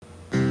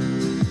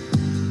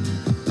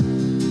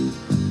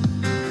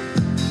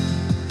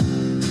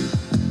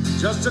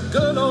just a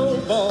good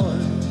old boy.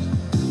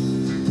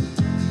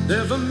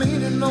 Never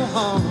meaning no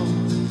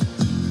harm.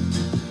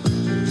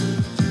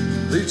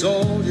 Beats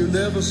all you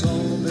never saw.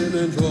 Been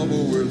in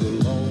trouble with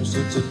the law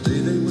since the day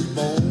they was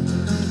born.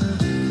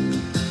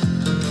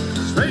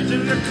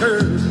 Straightening the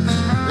curves,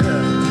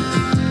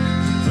 yeah.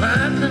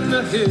 Flattening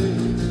the head.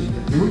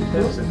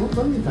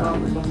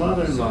 My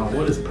mother-in-law.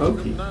 What is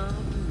pokey?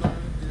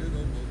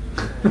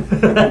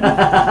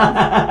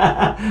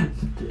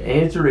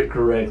 Answer it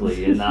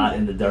correctly and not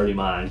in the dirty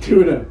mind.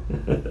 Tuna.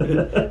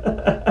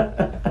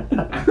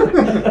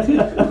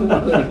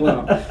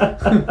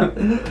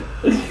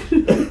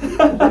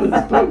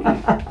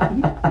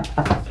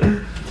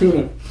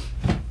 Tuna.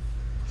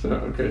 So,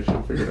 okay,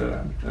 she'll figure that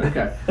out.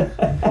 Okay.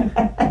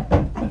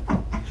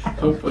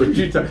 Hopefully.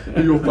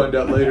 You'll find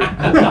out later.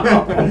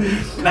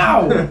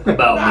 No!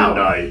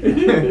 About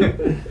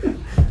midnight.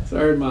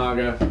 Sorry,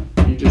 Maga.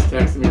 You just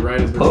texted me right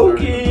as we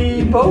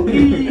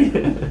Pokey!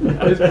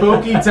 It's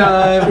pokey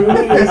time.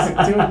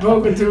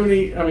 Pokey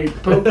Tuna.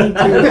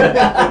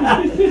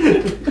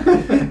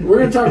 We're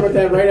going to talk about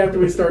that right after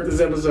we start this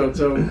episode.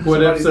 So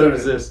What episode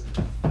is this?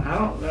 I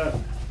don't know.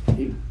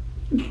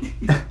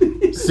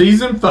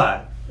 Season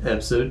 5,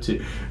 episode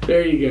 2.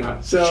 There you go.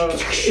 So,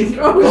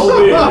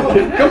 Oh,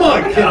 yeah. Come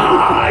on,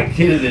 kid.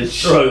 Kid is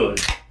struggling.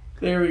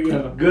 there we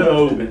go. Good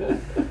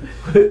open.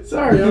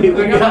 Sorry, I We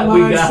got my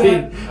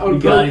mindset on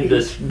got him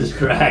pokey.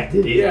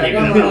 distracted. He's Yeah, I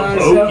thinking got my about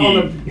mindset pokey.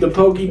 on the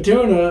pokey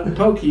tuna.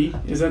 Pokey,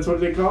 is that what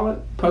they call it?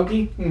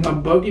 Pokey? A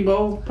pokey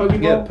bowl? Pokey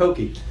bowl? Yeah,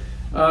 pokey.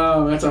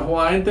 That's a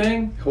Hawaiian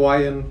thing.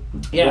 Hawaiian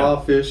raw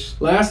fish.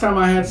 Last time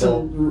I had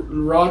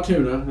some raw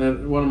tuna,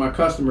 that one of my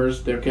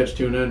customers, they'll catch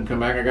tuna and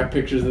come back. I got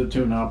pictures of the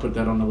tuna. I'll put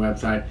that on the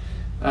website.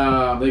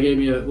 They gave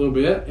me a little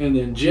bit, and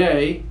then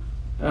Jay,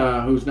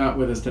 who's not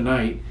with us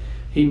tonight,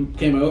 he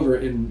came over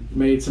and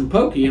made some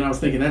pokey, and I was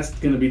thinking that's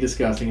going to be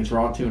disgusting. It's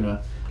raw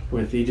tuna.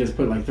 He just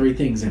put like 3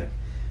 things in it.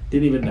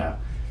 Didn't even know.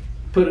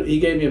 He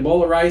gave me a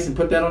bowl of rice and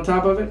put that on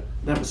top of it.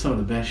 That was some of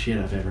the best shit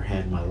I've ever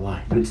had in my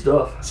life. Good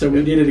stuff. So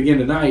we did it again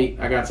tonight.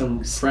 I got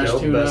some fresh Still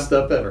tuna best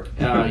stuff ever.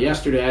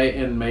 yesterday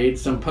and made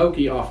some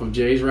pokey off of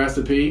Jay's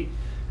recipe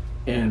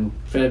and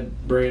fed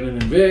Brandon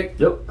and Vic.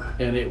 Yep.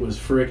 And it was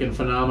freaking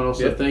phenomenal.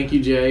 So Yep. thank you,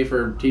 Jay,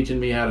 for teaching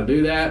me how to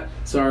do that.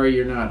 Sorry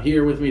you're not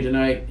here with me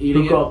tonight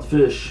eating Who caught the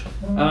fish?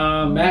 it.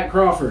 Matt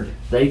Crawford.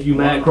 Thank you,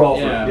 Matt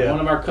Crawford. Yeah, one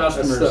of our That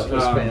customers. stuff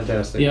was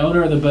fantastic. The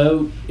owner of the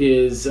boat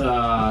is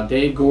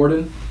Dave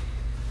Gordon,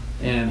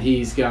 and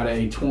he's got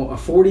a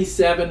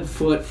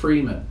 47-foot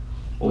Freeman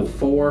with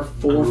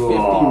 450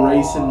 God.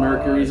 racing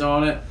Mercuries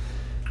on it.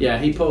 Yeah,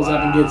 he pulls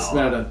up and gets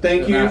about a...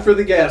 Thank you for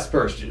the gas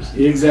purchase.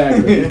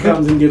 Exactly. He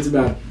comes and gets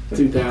about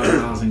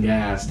 2,000 miles in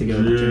gas to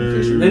go to tuna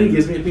fishing. Then he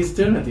gives me a piece of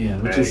tuna at the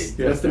end, which is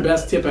that's the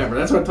best tip ever.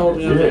 That's what I told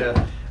him the other day.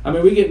 Yeah. I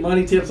mean, we get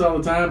money tips all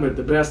the time, but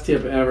the best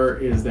tip ever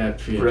is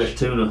that fish. Fresh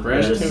tuna.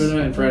 Fresh Yes.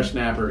 tuna and fresh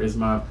snapper is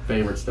my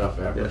favorite stuff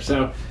ever. Yeah.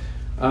 So,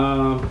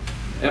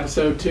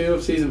 episode 2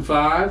 of season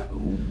 5.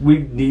 We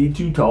need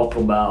to talk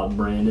about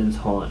Brandon's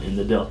hunt in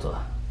the Delta.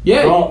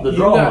 Yeah, The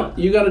draw hunt.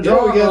 You got a Yeah,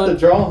 draw we got hunt. the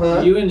draw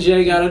hunt. You and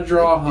Jay got a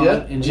draw hunt,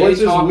 Yep. and Jay Which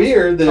is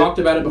weird that- talked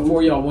about it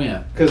before y'all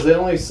went. Because they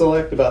only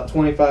select about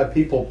 25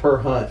 people per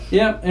hunt.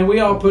 Yeah, and we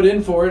all put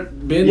in for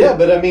it. Ben, Yeah,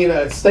 but I mean,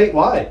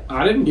 statewide.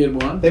 I didn't get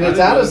one. And I it's didn't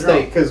out get of a draw.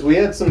 state because we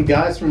had some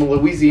guys from That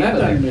Louisiana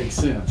doesn't there. make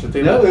sense. If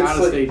they No, let it's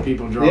out-of-state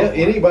people draw Yeah, for it.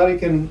 anybody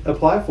can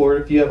apply for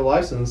it if you have a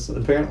license,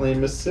 apparently in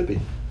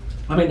Mississippi.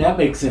 I mean, that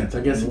makes sense.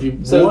 I guess if you...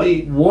 So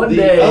One the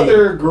day-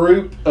 other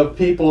group of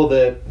people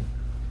that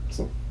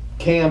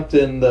camped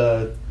in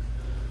the,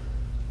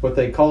 what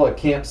they call a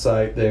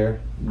campsite there.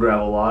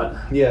 Gravel lot.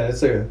 Yeah,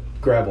 it's a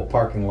gravel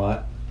parking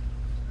lot.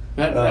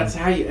 That's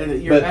how you...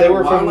 You're but at they a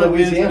were from wildlife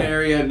Louisiana. management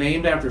area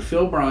named after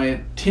Phil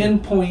Bryant,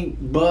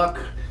 10-point buck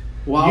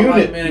wildlife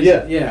Unit,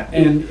 management. yeah.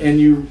 And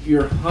you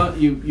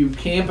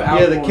camp out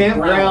Yeah, the on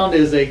campground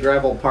is a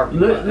gravel parking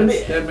lot. that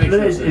makes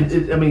no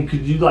sense. I mean,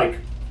 could you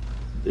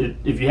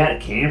if you had a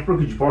camper,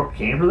 could you park a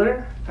camper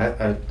there?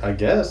 I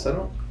guess, I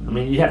don't. I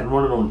mean, you have to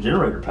run it on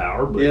generator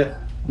power, but Yeah.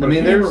 I A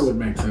mean, camper would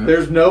make sense.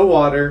 there's no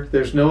water,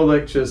 there's no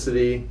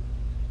electricity,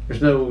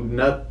 there's no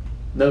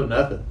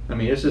nothing. I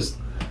mean, it's just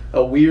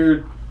a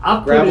weird I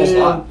put gravel in,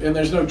 spot. And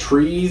there's no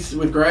trees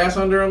with grass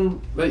under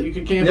them that you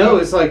could camp No,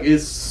 out?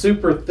 it's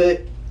super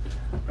thick,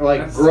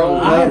 like That's grown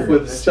so up weird. with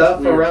That's just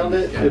stuff weird. around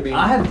it. Yeah. I mean,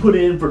 I have put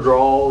in for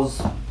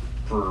draws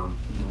for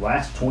the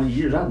last 20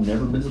 years. I've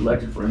never been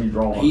selected for any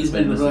draw. He's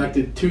been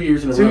elected 2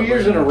 years in a row. 2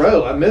 years in a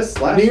row. I missed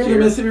last Near the year.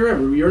 Mississippi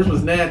River. Yours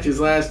was Natchez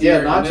last Yeah,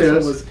 year. and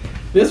Natchez.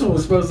 This one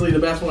was supposedly the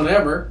best one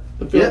ever.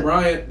 The Phil Yeah.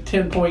 Bryant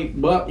 10-point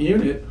buck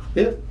unit.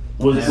 Yep.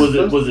 Was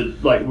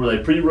it like, were they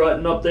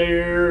pre-rutting up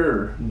there?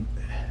 Or?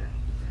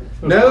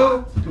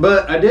 No,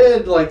 but I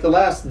did, like, the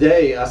last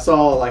day, I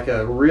saw, like,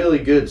 a really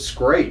good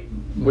scrape,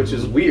 which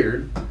is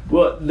weird.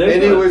 Well, And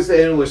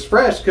it was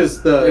fresh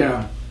because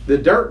Yeah. the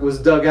dirt was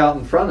dug out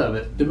in front of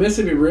it. The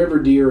Mississippi River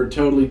deer are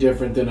totally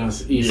different than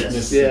us East Yes.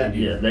 Mississippi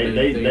Yeah,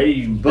 deer.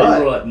 they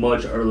But- rut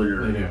much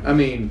earlier. They do. I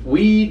mean,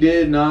 we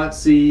did not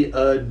see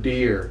a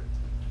deer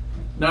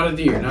Not a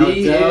deer. Not a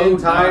The doe,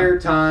 entire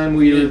time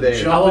we were there.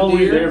 Shot How long were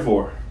you deer? there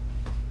for?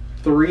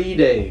 3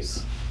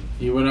 days.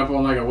 You went up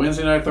on like a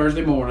Wednesday night,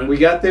 Thursday morning. We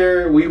got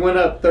there. We went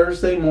up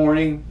Thursday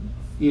morning.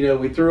 You know,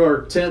 we threw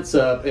our tents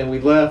up and we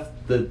left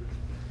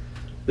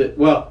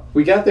well,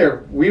 we got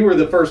there. We were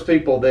the first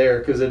people there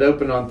because it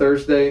opened on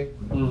Thursday,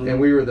 and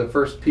we were the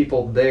first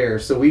people there.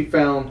 So we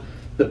found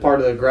the part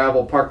of the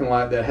gravel parking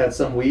lot that had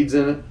some weeds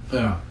in it.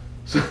 Yeah.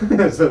 So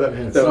that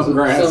some was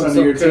grass some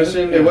under your tent?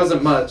 cushion. Yeah. It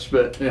wasn't much,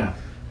 but Yeah.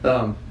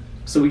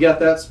 so we got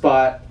that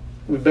spot.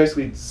 We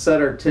basically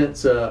set our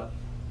tents up,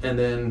 and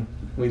then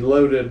we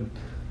loaded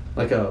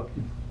like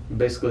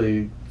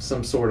basically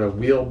some sort of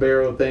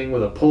wheelbarrow thing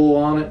with a pull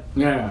on it.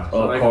 Yeah.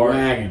 Oh, like cart. a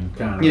wagon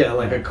kind of. Yeah,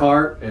 like a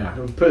cart. Yeah.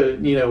 We put,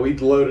 we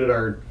loaded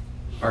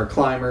our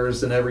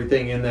climbers and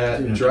everything in that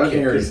and drug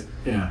it. 'Cause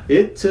Yeah.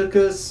 it took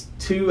us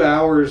 2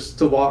 hours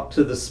to walk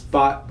to the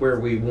spot where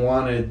we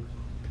wanted.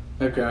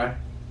 Okay.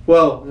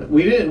 Well,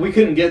 we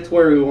couldn't get to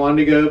where we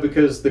wanted to go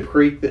because the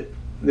creek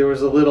there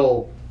was a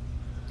little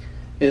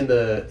in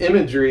the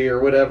imagery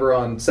or whatever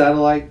on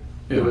satellite.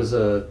 Yeah.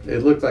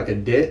 It looked like a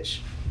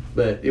ditch,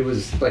 but it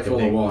was like Full a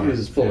big, of water. it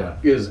was full. Yeah.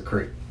 It was a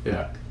creek,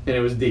 Yeah. and it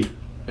was deep.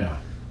 Yeah.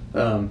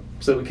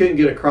 So we couldn't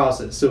get across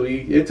it. So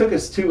it took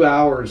us 2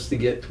 hours to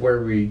get to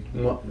where we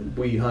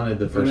hunted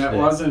the And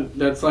first day.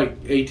 that's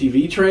like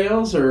ATV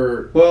trails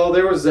or Well,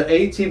 there was the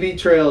ATV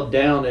trail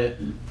down it,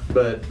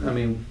 but I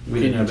mean, we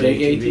Can didn't you have take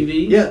ATV.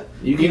 ATVs? Yeah,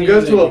 You you can can go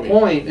use to a ATV.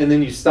 point and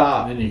then you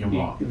stop. And then you can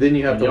walk. Then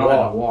you have and to y'all had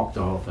walk. to walk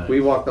the whole thing.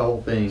 We walked the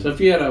whole thing. So if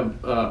you had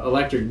a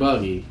electric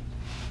buggy,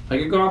 like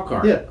a golf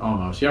cart, Yeah.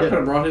 almost, y'all Yeah. could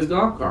have brought his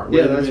golf cart.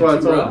 Yeah, Would it have that's been what I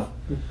too told rough?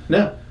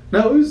 him. No,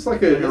 it was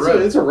like Like a rope.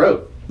 it's a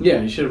rope. Yeah,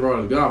 you should have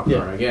brought his golf Yeah.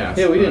 cart, I guess.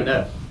 Yeah, we but- didn't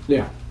know.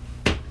 Yeah.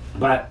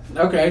 But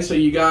okay, so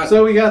you got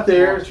So we got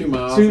there. walked 2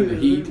 miles in the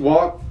heat.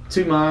 Walked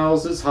 2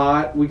 miles. It's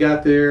hot. We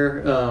got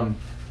there.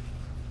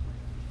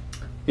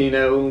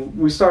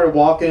 We started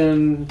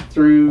walking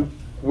through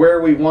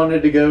where we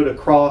wanted to go to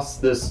cross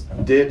this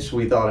ditch.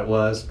 We thought it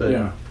was, but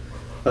yeah,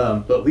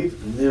 but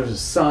there was a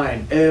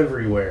sign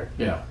everywhere.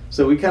 yeah,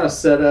 So we kind of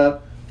set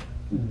up.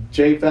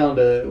 Jay found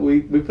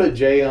we put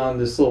Jay on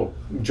this little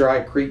dry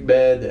creek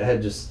bed that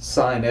had just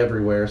sign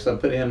everywhere. So I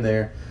put him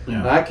there.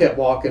 And yeah, I kept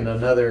walking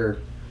another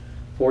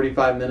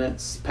 45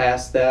 minutes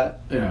past that,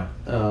 yeah.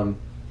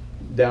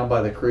 down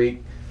by the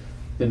creek,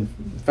 and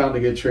found a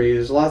good tree.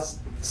 There's lots of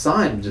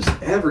sign just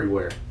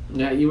everywhere.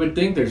 Yeah, you would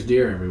think there's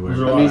deer everywhere. Was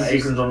there a I lot mean, of it's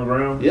acorns on the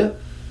ground? Yep,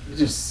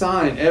 just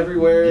sign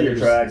everywhere. Deer There's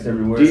tracks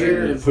everywhere.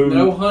 deer. It's Food.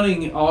 no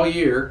hunting all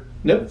year.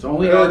 Nope. It's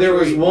only there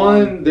was archery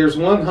one. There's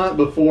one hunt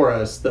before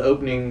us, the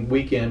opening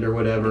weekend or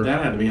whatever.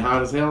 That had to be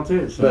hot as hell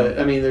too. So. But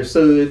I mean,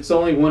 it's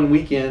only one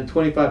weekend,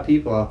 25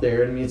 people out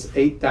there. I mean, it's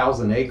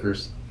 8,000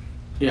 acres.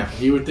 yeah,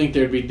 you would think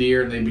there'd be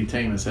deer and they'd be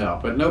tame as hell.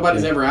 But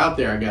nobody's Yeah. ever out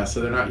there, I guess.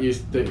 So they're not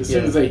used. As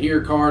soon Yeah. as they hear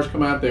cars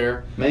come out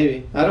there,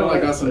 Maybe I don't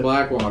like know, us in but-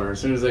 Blackwater. As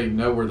soon as they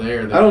know we're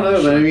there, I don't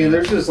know, but I mean, shut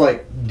there's just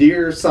like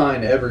deer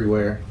sign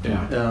everywhere.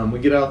 Yeah. We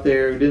get out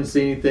there, we didn't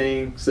see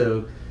anything,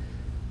 so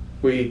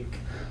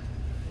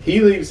he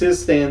leaves his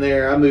stand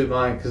there. I moved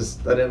mine because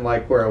I didn't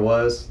like where I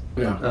was.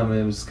 Yeah.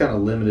 It was kind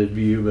of limited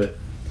view,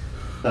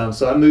 but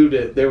so I moved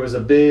it. There was a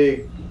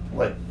big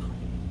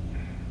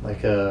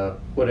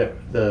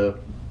the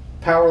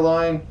power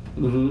line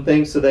Mm-hmm.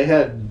 thing. So they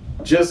had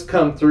just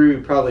come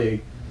through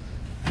probably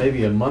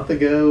maybe a month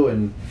ago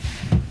and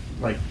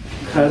like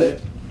cut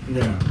it.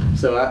 Yeah.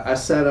 So I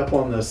sat up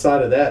on the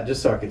side of that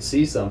just so I could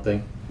see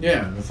something.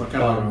 Yeah. It's like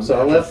kind of So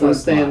I left my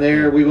stand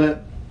there. We went,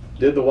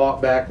 did the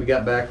walk back. We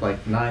got back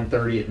like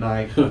 9:30 at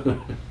night.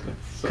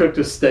 Cooked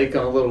a steak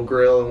on a little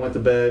grill and went to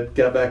bed.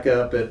 Got back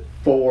up at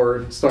 4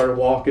 and started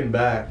walking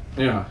back.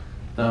 Yeah.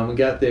 We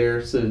got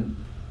there, so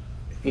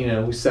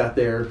we sat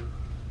there.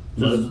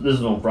 This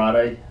is on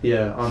Friday.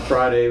 Yeah, on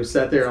Friday. We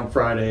sat there on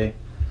Friday.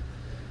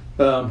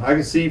 I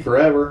could see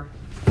forever.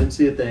 Didn't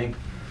see a thing.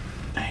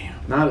 Damn.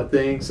 Not a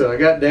thing. So I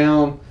got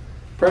down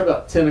probably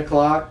about 10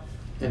 o'clock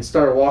and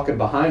started walking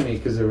behind me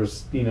because there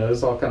was,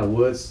 there's all kind of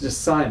woods,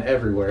 just sign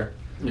everywhere.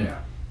 Yeah.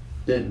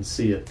 Didn't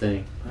see a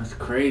thing. That's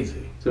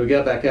crazy. So we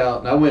got back out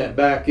and I went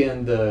back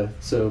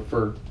so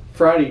for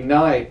Friday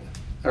night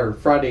or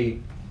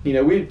Friday,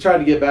 we'd try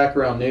to get back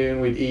around noon.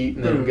 We'd eat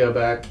and then go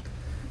back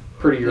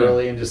pretty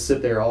early and just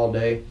sit there all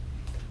day.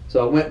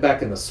 So I went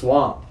back in the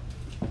swamp.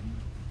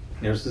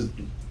 There's this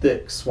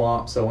thick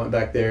swamp, so I went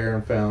back there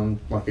and found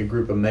like a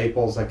group of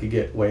maples I could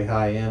get way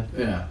high in.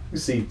 Yeah. You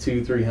see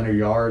 200-300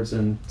 yards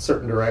in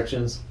certain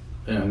directions,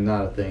 Yeah. and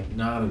not a thing.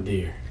 Not a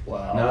deer.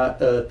 Wow.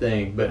 Not a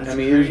thing. But That's I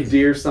mean, crazy. there's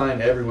deer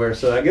sign everywhere.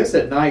 So I guess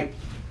at night,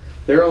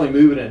 they're only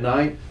moving at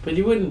night. But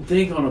you wouldn't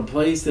think on a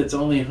place that's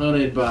only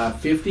hunted by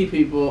 50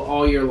 people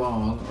all year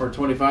long, or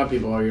 25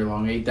 people all year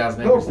long,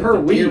 8,000 acres. that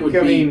Per the deer week, would I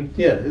be- mean,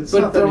 yeah, it's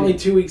but not for that only many.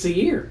 2 weeks a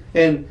year.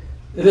 And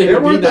They there would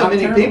be weren't that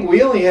many nocturnal. people.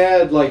 We only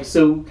had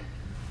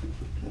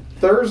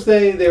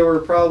Thursday there were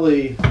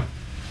probably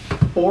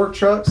 4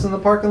 trucks in the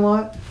parking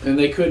lot. And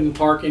they couldn't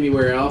park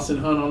anywhere else and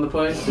hunt on the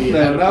place. So you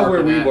had No, to not park where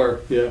in we that- were.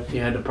 Yeah. You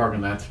had to park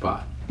in that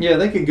spot. Yeah,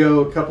 they could go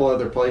a couple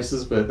other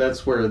places, but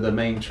that's where the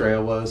main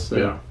trail was.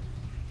 So.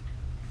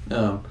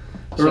 There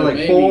So were like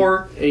maybe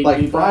 4. 8 Like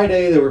people?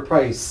 Friday, there were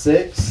probably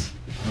 6.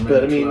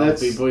 But I mean, 12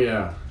 that's people.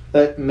 Yeah.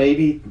 that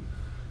maybe.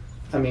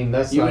 I mean,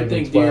 that's You not would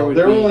even think deer 12. would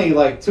There were be- only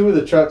like 2 of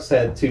the trucks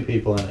had 2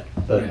 people in it.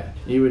 But Yeah.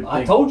 You would. I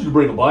Think, told you to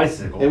bring a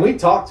bicycle. and we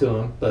talked to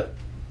them, but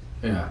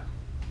Yeah.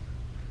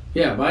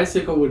 Yeah,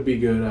 bicycle would be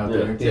good out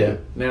there too. Yeah.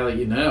 Now that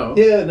you know.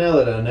 yeah, now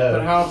that I know.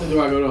 But how often do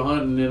I go to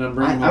hunting and I'm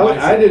bringing my I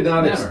bicycle? did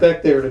not Never.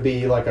 expect there to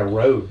be like a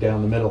road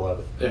down the middle of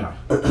it. Yeah.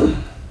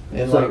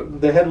 And So-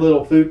 like they had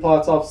little food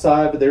plots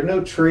offside, but there are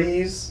no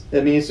trees. I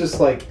mean, it's just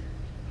like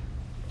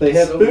they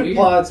had So food weird.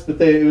 plots,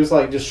 but it was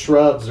like just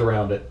shrubs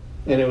around it,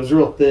 and it was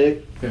real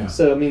thick. Yeah.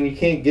 So I mean, you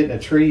can't get in a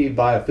tree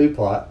by a food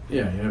plot.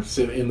 Yeah, you have to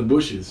sit in the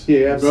bushes. Yeah,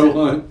 you have to Go sit-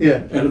 hunt.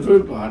 yeah. At a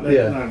food plot. That's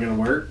Yeah. not going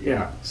to work.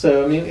 Yeah.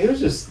 So I mean, it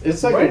was just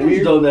it's like a Brandon's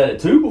weird. done that at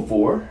 2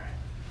 before.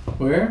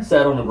 Where?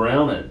 Sat on the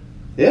ground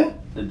Yeah,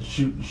 and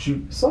shoot.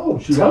 saw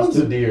Shoot tons house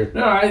of too. deer.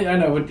 No, I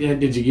know. What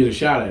did you get a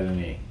shot at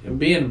any?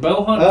 Being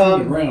bow hunting from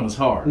the ground is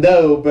hard.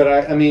 No, but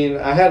I mean,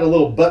 I had a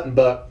little button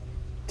buck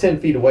 10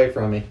 feet away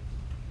from me.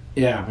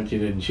 Yeah, but you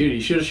didn't shoot.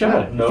 You should have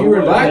shot him. No if you were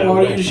in way.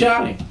 Blackwater, No you'd have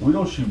shot him. We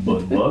don't shoot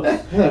button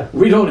bucks.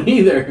 We don't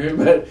either,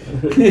 but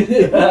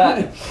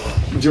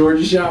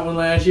Georgia shot one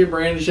last year.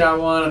 Brandon shot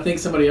one. I think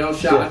somebody else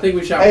shot. I think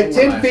we shot At one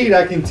 10 last feet, year.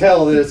 I can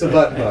tell that it's a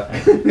button buck.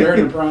 They're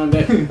in the prime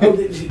day. Oh,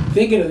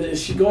 thinking of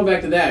this, going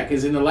back to that,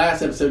 because in the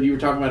last episode you were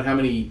talking about how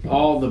many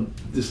all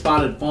the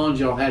spotted fawns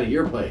y'all had at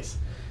your place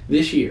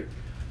this year.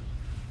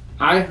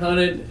 I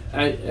hunted.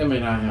 I only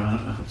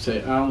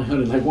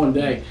hunted like one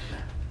day.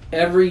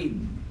 Every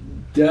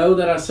doe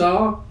that I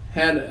saw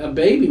had a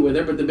baby with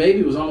her, but the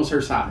baby was almost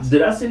her size.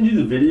 Did I send you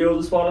the video of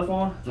the spotted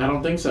fawn? I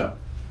don't think so.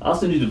 I'll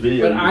send you the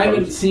video. But I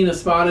haven't seen a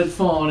spotted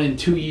fawn in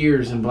 2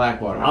 years in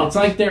Blackwater. It's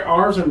like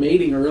ours are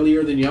mating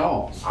earlier than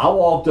y'all's. I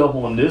walked up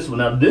on this one.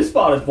 Now this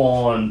spotted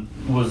fawn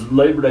was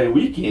Labor Day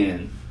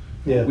weekend.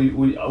 Yeah. We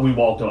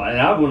walked up,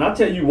 and when I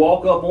tell you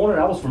walk up on it,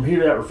 I was from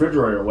here to that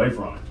refrigerator away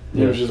from it.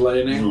 It was just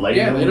laying there. Just laying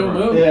Yeah, there. they don't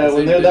move. Yeah,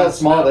 when they're that don't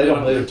small, smell, they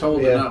don't They're move.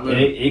 told Yeah. to not move.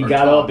 And it or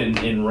got talk. up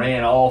and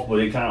ran off, but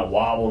it kind of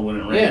wobbled when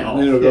it ran Yeah, off.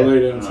 and it'll go Yeah.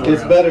 lay down somewhere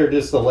It's else. better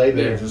just to lay Yeah,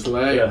 there. just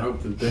lay Yeah. and hope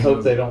that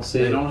Hope they don't see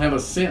they it. don't have a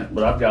scent.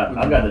 But I've got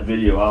the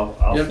video.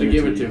 I'll You have to send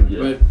give it to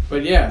you. me.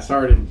 But yeah,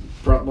 sorry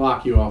to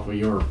block you off of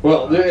your.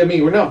 Well, I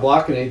mean, we're not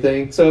blocking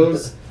anything. So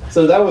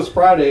that was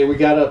Friday. We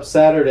got up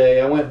Saturday.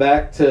 I went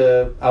back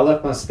I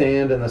left my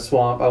stand in the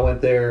swamp. I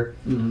went there.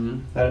 Mm-hmm.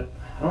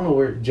 I don't know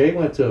where. Jay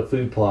went to a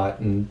food plot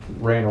and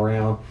ran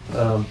around.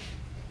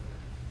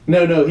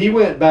 No, he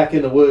went back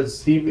in the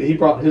woods. He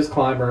brought his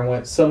climber and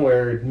went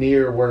somewhere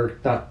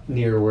not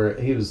near where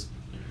he was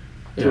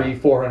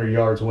 400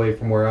 yards away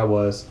from where I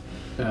was.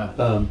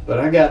 Yeah. But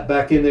I got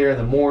back in there in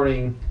the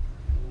morning.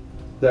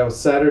 That was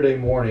Saturday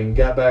morning.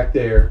 Got back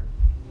there,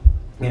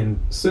 and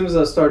as soon as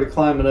I started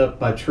climbing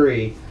up my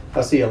tree,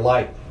 I see a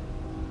light.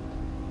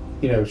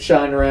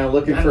 Shining around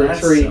looking for a That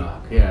tree.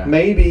 suck, yeah.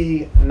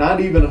 Maybe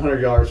not even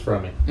 100 yards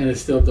from me. And it's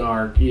still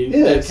dark. Yeah,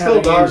 it's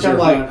still dark. I'm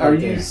like, are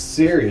you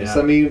serious?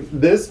 Yeah. I mean,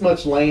 this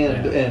much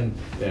land, Yeah. and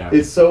Yeah.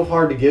 it's so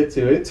hard to get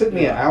to. It took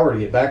me an Yeah. hour to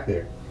get back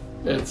there.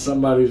 And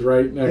somebody's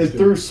right next It's to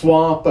through you.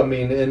 swamp. I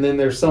mean, and then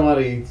there's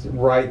somebody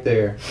right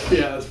there.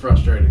 Yeah, that's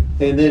frustrating.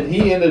 And then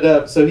he ended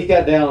up, so he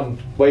got down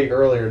way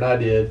earlier than I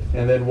did,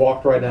 and then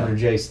walked right under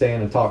Jay's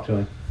stand and talked to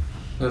him.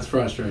 That's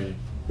frustrating.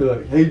 He's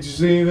like, hey, did you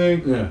see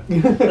anything?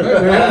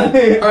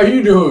 Yeah. How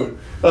you doing?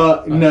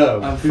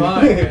 No. I'm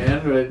fine,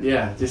 man. But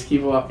yeah, just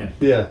keep walking.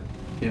 Yeah.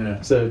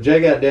 So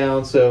Jay got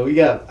down, so we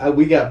got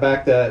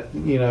back that,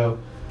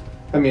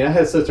 I mean, I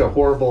had such a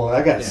horrible,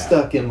 I got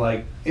stuck in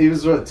it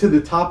was to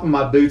the top of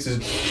my boots.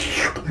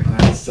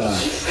 That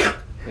sucks.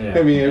 Yeah.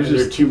 I mean, it was You're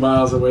just- 2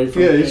 miles away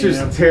from Yeah, it's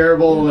just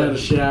terrible. You had a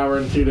shower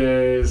in 2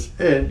 days.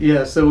 And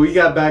yeah, so we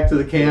got back to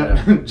the camp,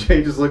 Yeah. and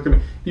Jay just looked at me,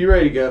 you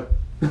ready to go?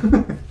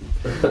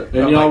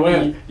 And y'all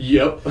went.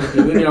 Yep.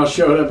 And then y'all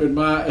showed up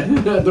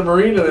at the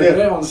marina that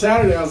day on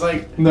Saturday. I was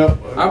like, No,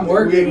 I'm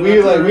working. We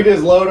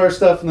just load our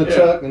stuff in the Yeah.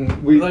 truck, and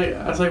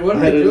I was like, what are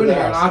they headed to doing the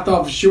here? And house. I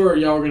thought for sure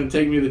y'all were going to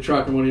take me to the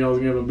truck and one of y'all was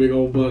going to have a big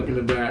old bunk in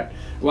the back.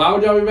 Why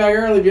would y'all be back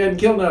early if you hadn't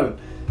killed nothing?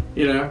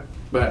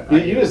 But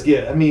you just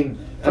get. I mean,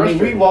 we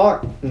Frustrating.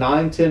 walk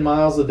 9-10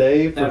 miles a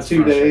day for That's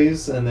 2 frustrating.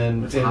 days, and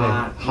then it's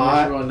hot.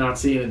 Miserable, not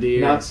seeing a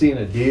deer. not seeing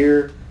a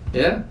deer,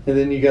 Yeah. and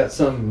then you got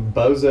some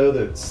bozo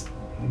that's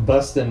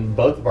busting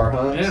both of our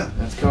hunts. Yeah,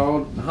 that's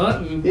called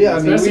hunting. Yeah, I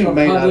mean, Especially we on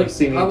may not public, have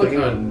seen public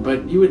anything. hunting,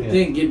 but you would Yeah.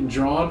 think getting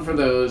drawn for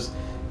those,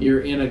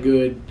 you're in a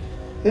good.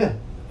 Yeah.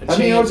 I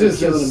mean, it was chance of just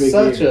killing a big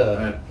such deer, a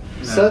but,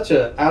 no. such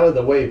a out of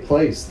the way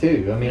place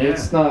too. I mean, Yeah.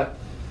 it's not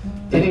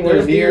anywhere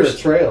Those near deer- a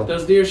trail.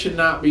 Those deer should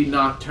not be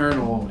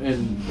nocturnal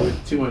and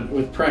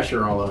with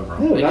pressure all over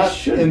them. No, They not just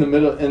shouldn't. in the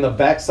middle, in the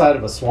backside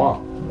of a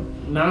swamp.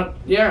 Not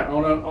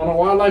on a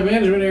wildlife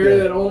management area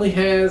Yeah. that only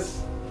has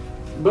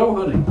bow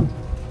hunting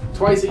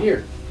twice a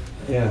year.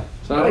 Yeah.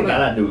 So I I don't think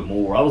know. I'd do it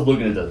more. I was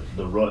looking at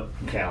the rut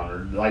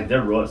counter. Like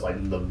their ruts,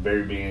 like the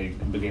very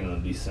beginning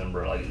of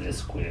December, like in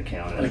this Queen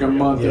County. Like a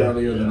month Yeah.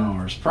 earlier than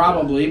ours,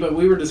 probably. But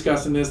we were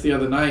discussing this the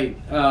other night.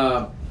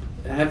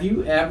 Have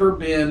you ever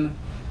been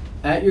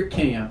at your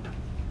camp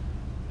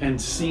and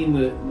seen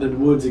the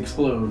woods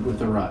explode with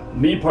the rut?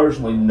 Me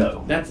personally,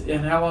 no.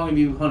 And how long have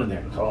you hunted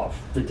there? Oh,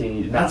 15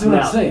 years. That's what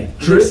I'm saying.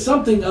 Trip, There's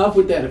something up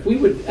with that. If we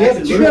would, Yeah,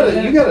 but you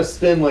gotta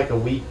spend like a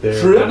week there.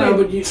 Trip, I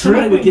know, but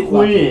somebody would get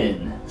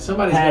Quinn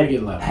Somebody's got to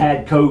get lucky.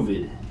 had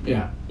COVID.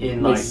 Yeah.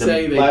 In They like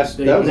say the, they last-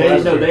 that was they,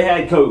 last no, year. they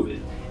had COVID,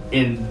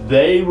 and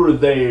they were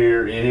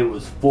there, and it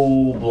was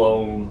full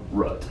blown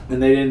rut.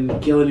 and they didn't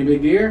kill any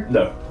big deer.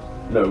 No,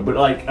 but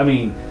like I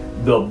mean,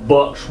 the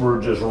bucks were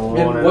just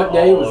running. what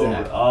day all was over.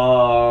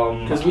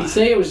 that? Because we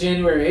say it was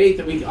January 8th,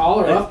 and we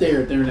all are up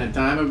there during that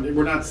time, and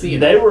we're not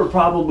seeing They it. were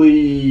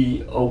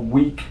probably a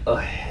week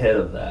ahead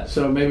of that.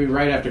 So maybe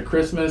right after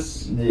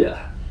Christmas.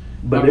 Yeah,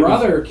 My it was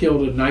brother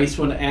killed a nice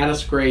one at a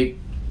scrape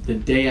the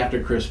day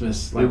after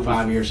Christmas, It like was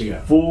 5 years ago.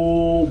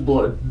 full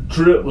blood.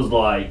 Trip was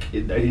like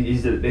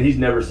he's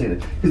never seen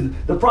it. 'Cause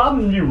the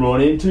problem you run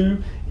into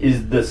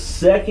is the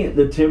second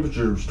the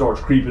temperature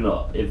starts creeping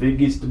up. If it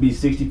gets to be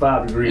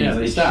 65 degrees, Yeah, they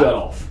they stop. shut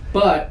off.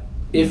 But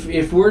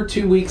if we're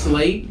 2 weeks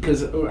late,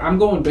 because I'm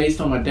going based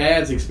on my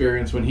dad's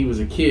experience when he was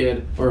a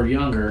kid or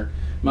younger,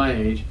 my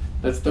age,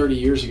 that's 30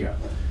 years ago.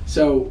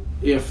 So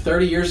if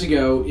 30 years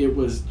ago it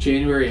was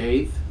January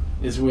 8th,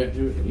 is when,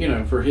 you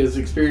know, for his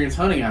experience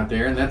hunting out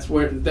there, and that's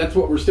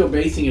what we're still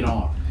basing it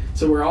on.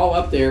 So we're all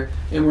up there,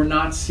 and we're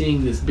not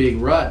seeing this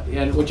big rut,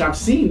 and which I've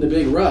seen the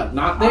big rut,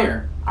 not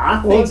there. I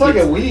think Well, it's like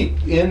a week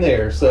in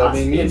there, so I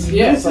mean, It's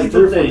This like is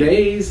 3 or the 4 thing.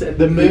 days.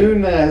 the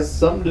moon has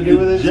something to do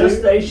with the it. too?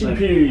 gestation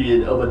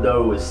period of a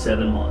doe is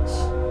 7 months.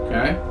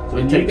 Okay, So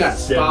it and you've takes got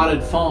 7.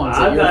 spotted fawns.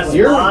 I've at your got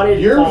place. spotted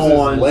Yours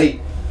fawns is late.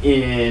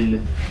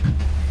 in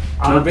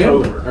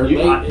November, October. or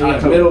late, yeah,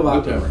 middle of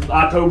October.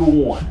 October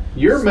 1.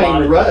 Your main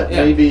Spotted rut fawns.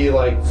 yeah. may be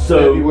like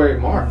So- February,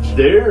 March.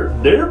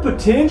 They're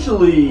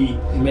potentially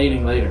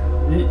Mating later.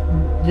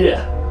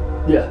 yeah.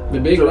 The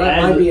big So rut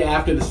as might a- be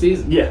after the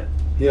season. Yeah.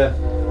 Yeah.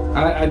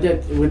 I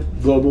did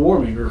with global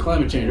warming or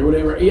climate change or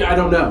whatever. Yeah, I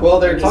don't know. Well,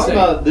 they're I'm just talking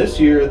saying. about this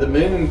year, the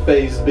moon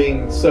phase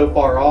being so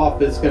far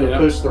off, it's going to Yeah.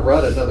 push the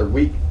rut another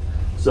week.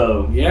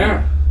 So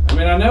Yeah, I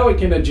mean, I know it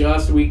can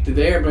adjust week to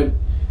there, but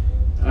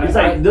it's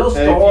like they'll If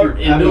start.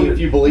 you, I and mean, they'll- if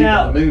you believe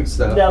now, in the moon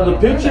stuff. Now the I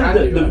don't know. picture, I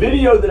do. the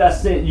video that I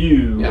sent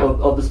you Yeah.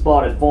 of the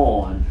spotted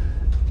fawn,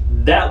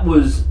 that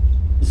was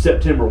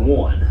September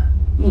 1.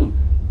 Hmm.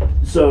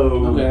 So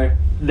Okay.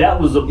 that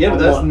was a Yeah, but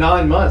that's month-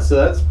 9 months, so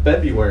that's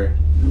February.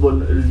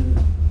 well,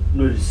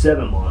 no,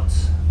 7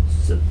 months.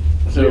 So,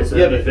 So- so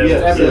Yeah, it'd but be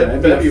yeah, February. so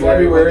That'd be a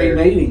February February when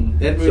they're- mating.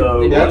 That would, So-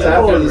 they'd be That's in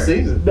after the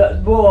February.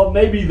 season. Well,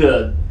 maybe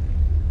the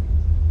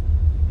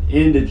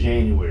end of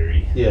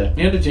January. Yeah.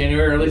 End of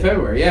January, early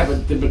February. Yeah,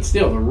 but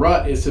still, the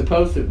rut is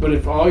supposed to. But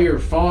if all your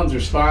fawns are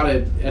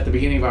spotted at the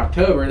beginning of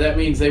October, that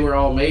means they were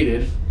all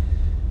mated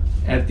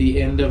at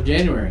the end of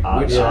January,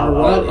 which our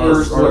rut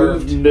is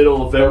moved.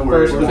 middle of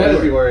February. First of February.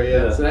 February,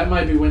 yeah. So that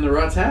might be when the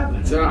rut's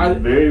happening. So I,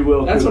 Very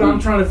well. that's could what I'm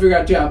be. trying to figure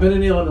out too. I've been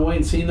in Illinois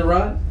and seen the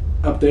rut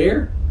up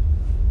there,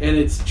 and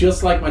it's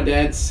just like my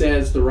dad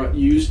says the rut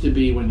used to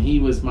be when he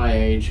was my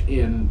age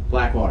in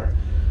Blackwater.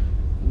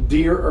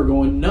 Deer are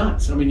going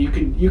nuts. I mean,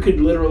 you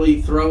could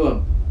literally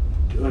throw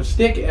a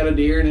stick at a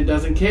deer and it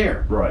doesn't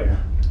care. Right.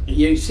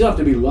 You still have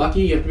to be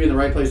lucky. You have to be in the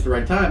right place at the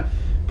right time.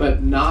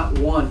 But not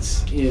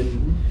once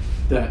in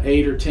the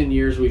 8 or 10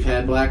 years we've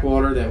had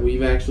Blackwater that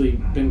we've actually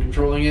been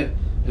controlling it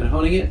and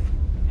hunting it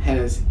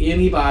has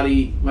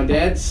anybody. My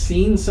dad's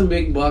seen some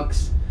big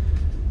bucks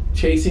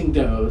chasing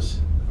does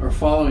or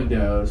following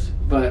does,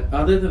 but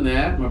other than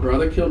that, my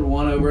brother killed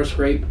one over a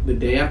scrape the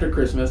day after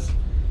Christmas.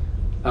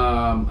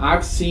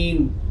 I've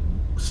seen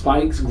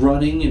spikes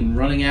grunting and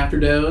running after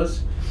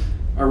does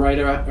right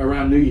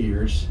around New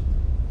Year's,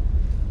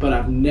 but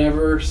I've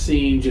never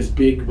seen just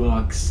big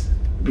bucks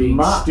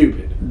being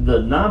stupid. The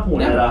 9-point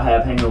that Never. I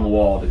have hanging on the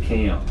wall at the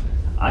camp,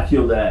 I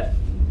killed that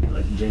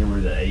like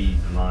January the 8th,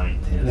 9th,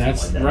 10th.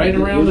 That's something like that.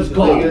 right around the It was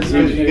clock. cold. It's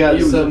because you got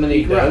It was so a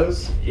many big rut.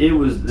 does. It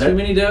was that, Too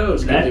many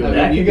does. that- Can do that- it.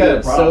 I mean, you could be a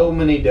got so problem.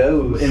 many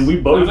does. and we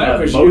both I know, have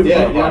 'cause both you- of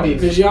yeah, them. I mean,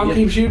 Because y'all Yeah.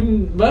 keep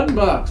shooting button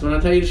bucks when I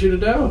tell you to shoot a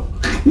doe.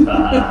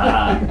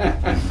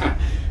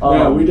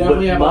 No, we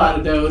definitely but have a lot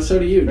of does. So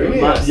do you. we Don't need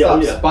you? my- to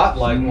stop yeah.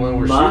 spotlighting when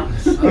we're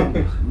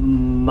shooting.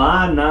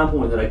 My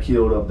 9-point that I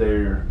killed up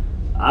there,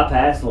 I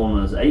passed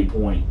on as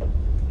 8-point,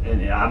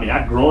 and I mean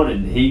I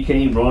grunted. He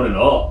came running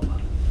up,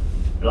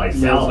 like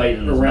salivating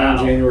in his around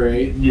mouth.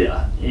 January 8th.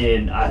 Yeah,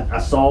 and I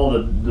saw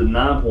the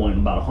 9-point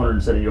about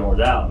 170 yards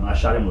out, and I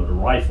shot him with a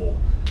rifle,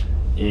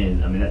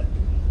 and I mean that,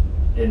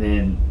 and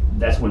then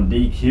that's when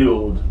D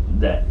killed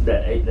that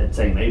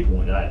same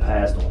 8-point that I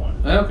passed on.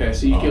 Okay,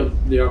 so y'all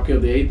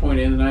killed the 8-point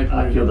and the 9-point.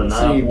 I killed the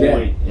same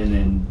 9-point, and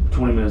then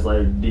 20 minutes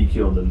later, D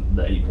killed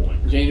the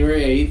 8-point.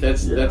 January 8th.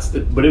 That's the.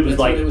 But it was that's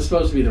like- when it was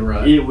supposed to be the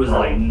rut. It was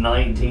like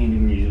 19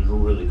 degrees. It was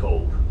really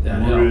cold.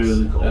 That really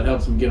helps. cold. That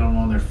helps them get them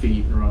on their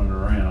feet and running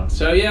around.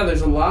 So yeah,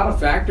 there's a lot of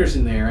factors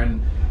in there,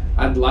 and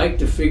I'd like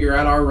to figure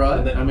out our rut.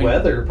 And then I mean,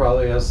 weather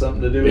probably has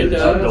something to do It with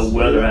does. The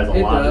weather has a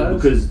It lot to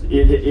does. because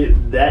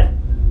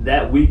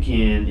that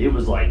weekend it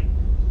was like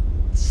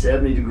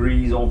 70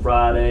 degrees on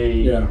Friday.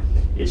 Yeah.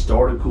 It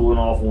started cooling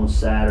off on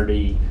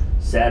Saturday.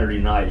 Saturday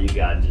night it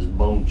got just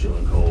bone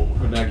chilling cold.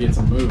 When that gets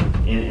them moving.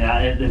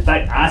 And in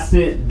fact, I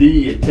sent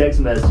Dee a text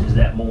message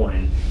that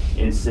morning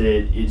and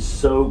said, "It's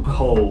so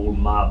cold,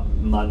 my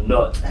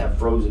nuts have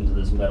frozen to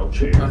this metal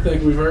chair." I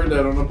think we've heard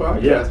that on the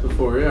podcast Yeah.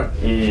 before, yeah.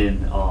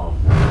 And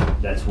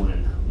that's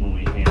when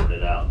we hammered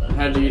it out.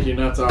 How'd you get your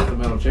nuts off the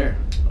metal chair?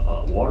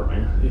 Water,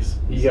 man.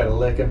 You gotta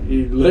lick them.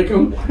 You lick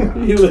them?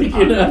 You lick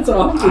your nuts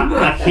off?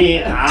 I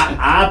can't.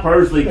 I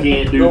personally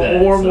can't do Go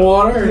that. warm so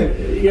water?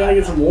 You gotta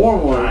get some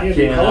warm water. I You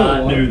can't cannot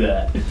cold do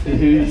water. that.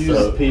 You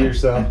just pee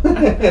yourself.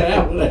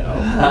 That would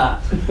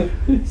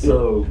help.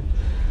 So,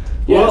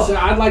 Yeah, well, so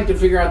I'd like to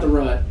figure out the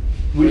rut.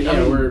 I mean,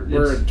 We're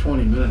it's- at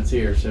 20 minutes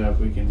here, so if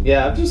we can.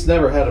 Yeah, I've just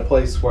never had a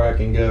place where I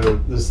can go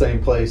the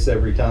same place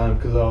every time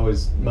because I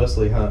always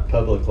mostly hunt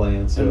public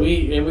land. So And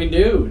we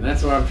do, and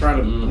that's why I'm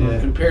trying to Yeah.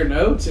 compare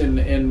notes and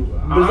But it's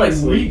like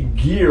honestly, we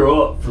gear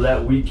up for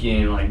that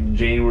weekend, like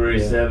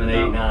January Yeah. 7,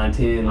 8, 9,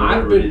 10.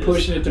 I've whatever been it is.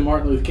 pushing it to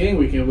Martin Luther King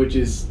weekend, which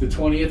is the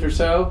 20th or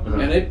so, Uh-huh.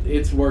 and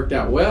it's worked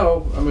out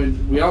well. I mean,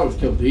 we always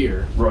kill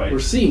deer. Right. We're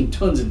seeing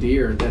tons of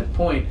deer at that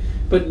point,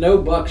 but no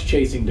bucks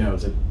chasing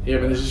does. I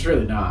mean, there's just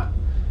really not.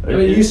 I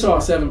mean, you saw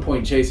a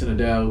 7-point chasing a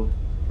doe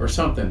or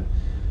something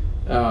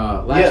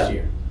last Yeah.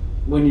 year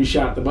when you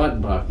shot the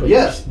button buck. But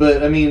yes,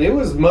 but I mean it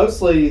was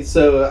mostly.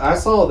 So I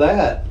saw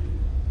that.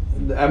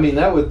 I mean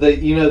that would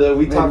that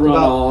we They talked run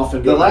about off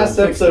and the go last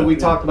and fix episode. them, We yeah.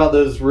 talked about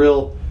those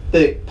real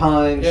thick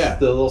pines, Yeah.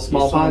 the little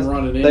small saw 'em pines.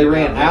 running in They and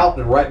ran out, out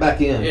and right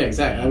back in. Yeah,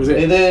 exactly. That was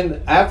it. And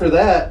then after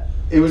that,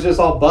 it was just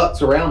all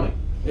bucks around me.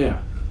 Yeah.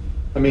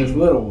 I There's mean,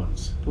 little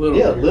ones. Little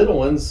yeah, deer. little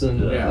ones,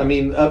 and Yeah. I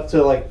mean up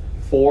to like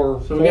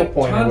four So we got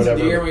point or tons of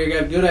whatever. deer. We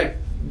got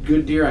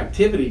good deer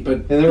activity, but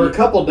And there were a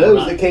couple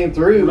does that came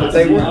through, but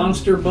they the weren't.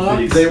 monster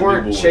bucks They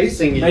weren't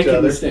chasing each making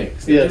other.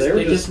 mistakes. Yeah, They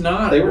were just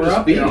not. They were We're just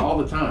up there feeding. all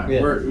the time.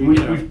 Yeah.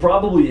 We've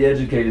probably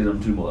educated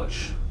them too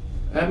much.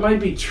 That might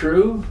be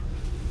true,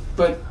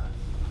 but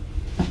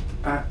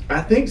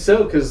I think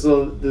so because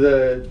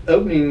the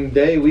opening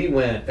day we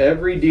went,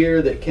 every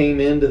deer that came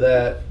into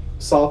that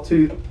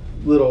sawtooth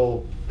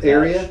little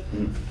area,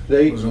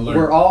 they Was alert.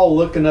 were all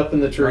looking up in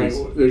the trees.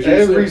 there's usually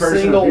Every a person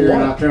single up here in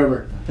one.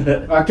 October.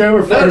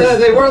 October 1st. No,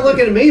 they weren't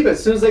looking at me, but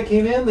as soon as they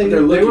came in, they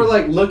They're were looking.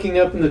 like looking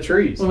up in the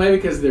trees. Well, maybe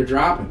because they're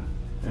dropping,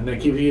 and they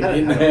keep getting hit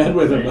in the head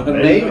with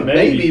them.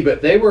 Maybe,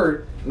 but they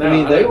were. No, I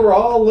mean, I they don't- were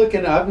all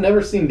looking. I've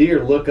never seen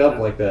deer look up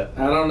like that.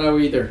 I don't know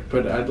either,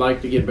 but I'd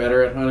like to get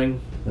better at hunting.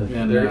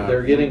 And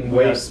They're getting We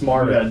way gotta-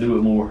 smarter. We got to do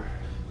it more.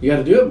 You got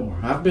to do it more.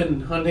 I've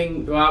been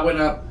hunting. Well, I went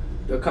up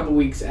a couple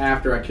weeks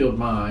after I killed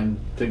mine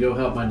to go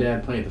help my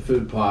dad plant the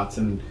food plots,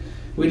 and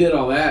we did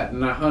all that.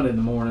 And I hunted in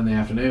the morning, and the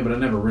afternoon, but I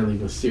never really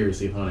was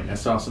seriously hunting. I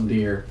saw some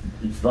deer.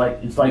 It's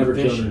like Never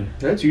killed fishing. any.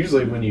 That's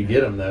usually when you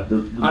get them, though.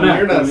 I know.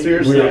 You're not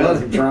seriously Yeah,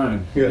 hunting. I'm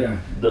trying. Yeah. Yeah,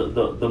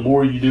 The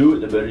more you do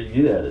it, the better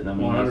you get at it. I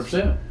mean,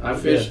 100%. I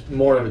fished. Yeah,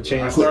 more of a I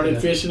chance. started Yeah.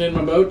 fishing in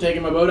my boat,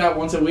 taking my boat out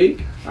once a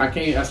week. I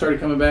started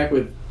coming back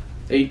with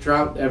 8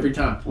 trout every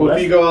time. Well,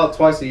 if you go out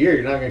twice a year,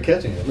 you're not going to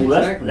catch anything. Well,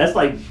 Exactly. that's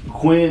like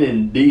Quinn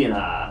and Dee and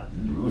I.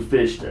 We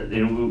fished it,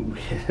 and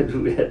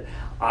we had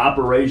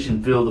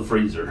Operation Fill the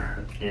Freezer,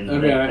 and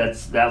Okay.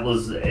 that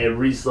was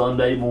every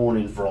Sunday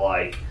morning for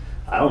like,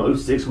 I don't know,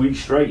 6 weeks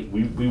straight.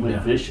 We went Yeah.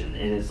 fishing,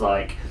 and it's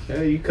like,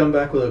 Yeah, you come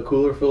back with a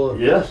cooler full of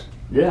yeah,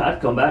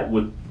 I'd come back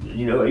with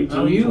 18,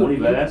 20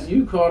 bass.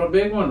 you caught a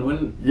big one.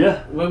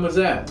 When was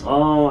that?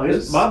 Oh,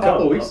 It's a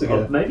couple weeks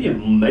ago. maybe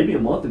a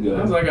month ago.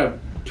 That was like a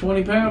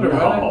 20 pounder,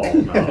 No,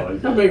 wasn't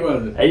it? no. How big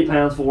was it? 8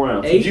 pounds 4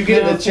 ounces. Eight Did you get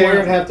in the pounds, chair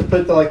 4 and have to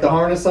put the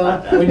harness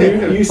on? When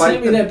you Fight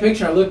sent me the- that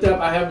picture, I looked up.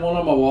 I have one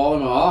on my wall in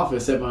my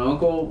office that my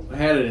uncle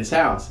had at his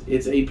house.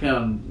 It's 8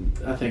 pound,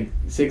 I think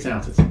 6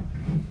 ounces, and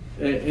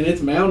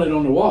it's mounted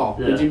on the wall.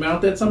 Yeah. Did you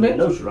mount that some bitch?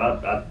 No, sir.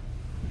 I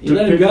You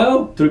let it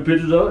go. Took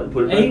pictures of it and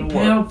put it back in 8 the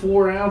water. pound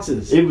 4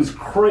 ounces. It was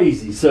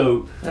crazy.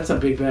 So That's a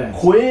big bass.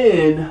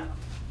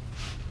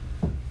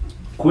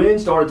 Quinn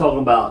started talking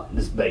about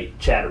this bait,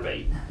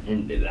 chatterbait,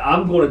 and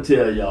I'm going to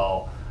tell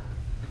y'all,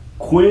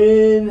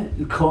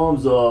 Quinn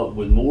comes up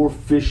with more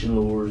fishing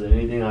lures than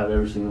anything I've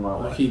ever seen in my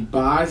Like life. he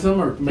buys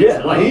them or makes Yeah,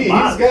 them? like He's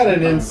got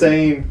an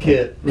insane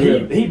kit.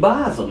 He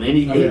buys them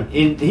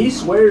and he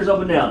swears up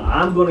and down,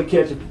 I'm going to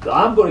catch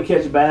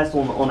a bass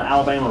on the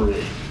Alabama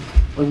rig.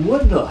 Like,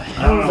 what the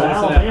hell is the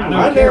what's that? I Alabama know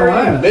rig? I've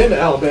never even been to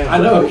Alabama. I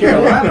know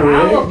Carolina rig.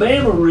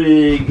 Alabama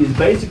rig is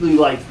basically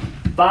like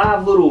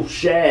 5 little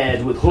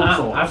shads with hooks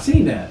on. I've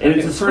seen that. And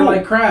it's a for school.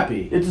 like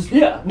crappie. It's just,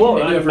 yeah, well,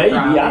 They do it for maybe.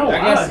 crappie. I don't.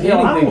 I guess I anything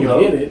don't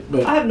know. can hit it,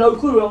 but- I have no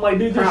clue. I'm like,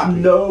 dude, there's Crappie.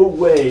 no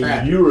way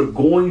Crappie. you are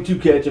going to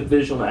catch a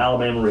fish on the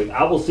Alabama rig.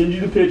 I will send you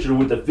the picture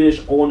with the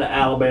fish on the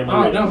Alabama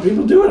Oh rig. no,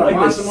 people do it. I Like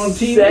watch the them on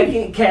TV.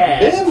 second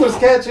cast. Ben was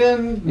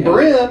catching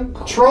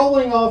Bren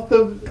trolling off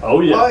the Oh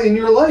yeah. in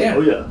your lake. Yeah.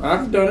 Oh yeah.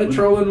 I've done it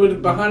trolling with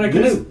behind a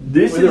canoe.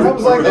 This With is. a- I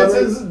was like,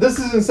 this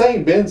is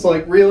insane. Ben's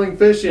like reeling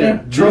fish in,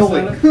 Yeah,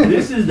 trolling.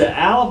 This is the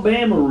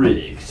Alabama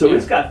rig. So Yeah.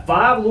 it's got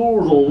 5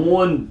 lures on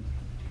one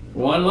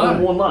One line.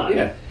 on one line.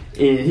 Yeah.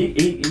 And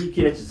he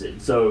catches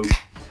it. So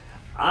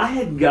I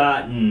had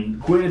gotten,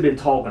 Quinn had been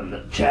talking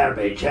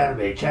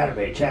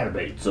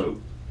chatterbait. So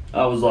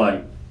I was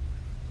like,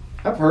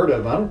 I've heard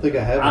of them. I don't think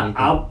I have anything.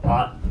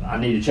 I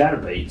need a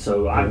chatterbait,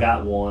 so I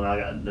got one. I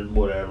got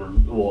whatever.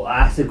 Well,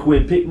 I said,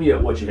 Quinn, pick me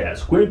up what you have.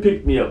 So Quinn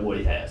picked me up what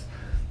he has.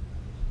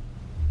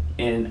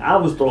 And I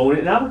was throwing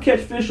it, and I would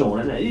catch fish on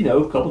it. And, you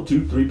know, a couple,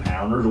 2-3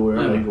 pounders or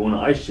whatever. They go in the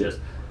ice chest.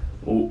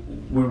 Well,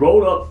 we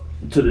rolled up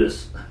to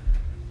this.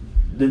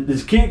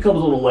 This kid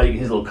comes on the lake in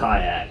his little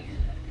kayak.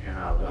 And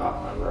I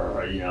was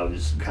like, you know,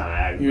 just kind of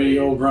aggravated. You're the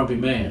old grumpy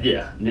man.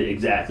 Yeah,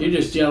 exactly. You're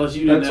just jealous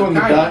you didn't That's have when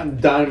a kayak.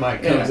 the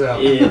dynamite comes out.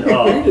 And,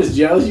 You're just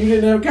jealous you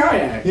didn't have a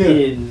kayak. Yeah.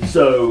 and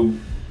so,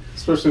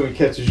 Especially when he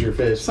catches your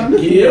fish. Some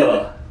kid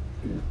yeah.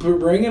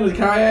 bringing a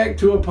kayak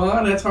to a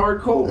pond, that's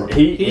hardcore.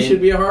 He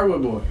should be a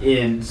hardwood boy.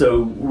 And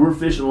so we're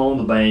fishing along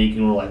the bank,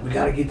 and we're like, we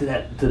got to get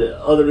to the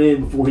other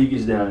end before he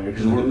gets down there,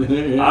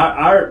 because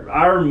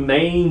our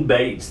main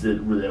baits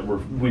that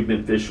we've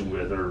been fishing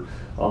with are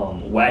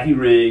wacky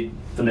rig,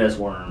 finesse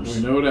worms,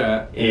 We know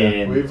that.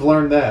 and We've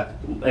learned that.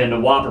 the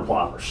whopper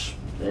ploppers.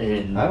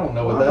 And I don't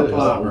know what Whopper that is.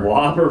 plopper.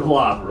 whopper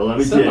plopper. Let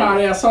me tell you.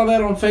 Somebody, I saw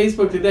that on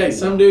Facebook today.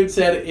 Some dude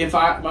said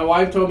my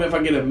wife told me if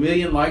I get 1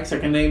 million likes, I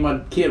can name my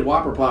kid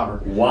Whopper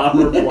Plopper. Whopper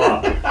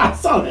plopper. I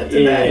saw that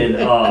today. And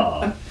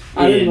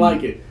I didn't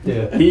like it.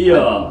 Yeah. He I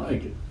didn't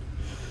like it.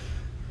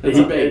 It's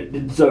a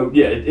bait. So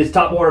yeah, it's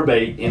top water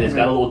bait, and it's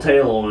got a little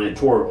tail on it. It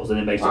twirls, and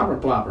it makes Whopper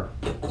it Plopper.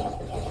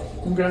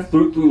 Okay.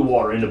 through the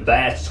water, and the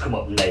bass just come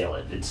up and nail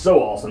it. It's so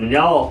awesome, and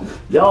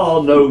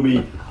y'all know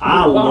me.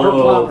 I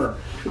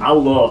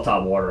love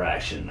top water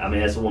action. I mean,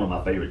 that's one of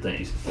my favorite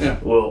things. Yeah.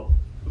 Well,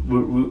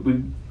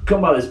 we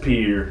come by this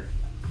pier,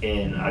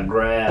 and I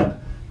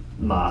grab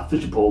my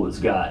fishing pole that's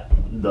got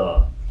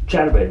the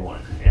chatterbait on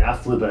it, and I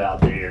flip it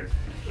out there.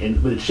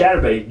 And with the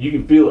chatterbait, you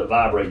can feel it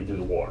vibrating through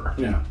the water.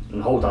 Yeah. And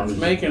the whole time It's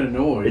making a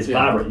noise. It's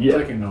vibrating, yeah.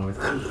 Clicking noise.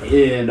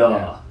 And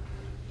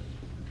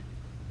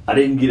I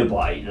didn't get a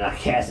bite, and I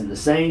cast in the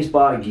same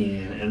spot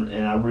again,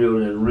 and I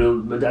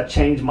reeled, but I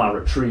changed my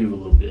retrieve a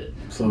little bit.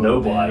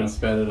 No bite.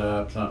 Sped it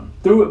up, something.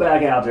 Threw it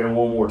back out there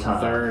one more time.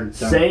 Third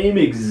time. Same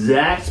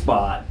exact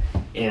spot,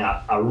 and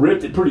I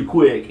ripped it pretty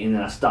quick, and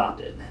then I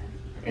stopped it.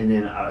 And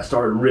then I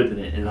started ripping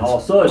it, and all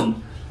of a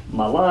sudden,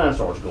 my line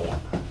starts going.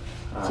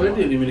 So it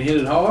didn't even hit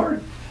it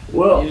hard?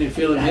 Well, You didn't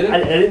feel it hit it?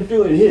 I didn't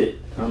feel it hit it.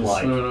 I'm Just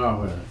like, swimming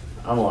off with it.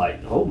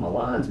 oh, my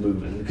line's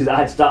moving, because I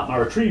had stopped my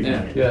retrieve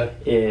Yeah. unit.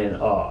 Yeah. And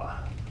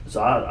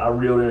so I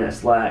reeled in that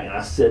slack, and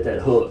I set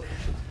that hook,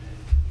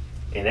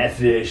 and that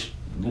fish,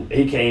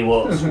 he came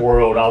up,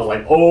 swirled. I was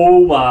like,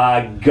 oh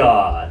my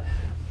God.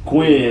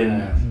 Quinn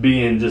Yeah.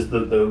 being just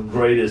the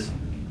greatest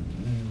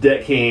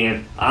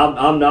deckhand.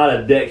 I'm not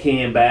a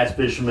deckhand bass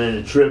fisherman.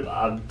 And Trip,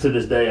 to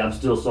this day, I'm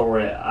still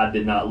sorry I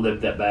did not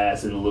lift that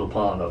bass in the little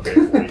pond up there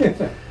for you.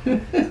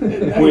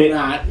 No, you're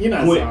not. You're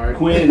not sorry.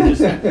 Quinn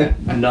just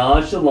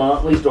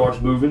nonchalantly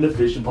starts moving the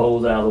fishing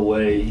poles out of the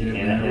way, Yeah,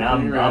 and everything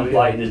I'm right,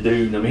 fighting this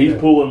dude. I mean, he's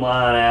pulling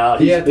line out.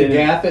 He He's had to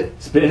gaff it.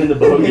 spinning the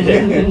boat.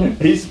 Yeah.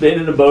 He's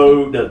spinning the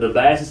boat. The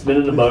bass is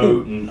spinning the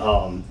boat, and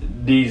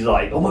D's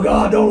like, "Oh my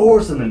God, don't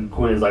horse him!" And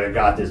Quinn's like, "I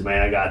got this,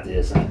 man. I got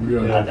this."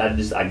 And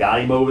I got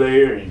him over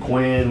there, and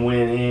Quinn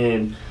went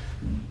in,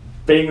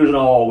 fingers and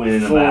all went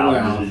in the Full mouth.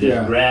 mouth, Just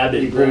yeah. grabbed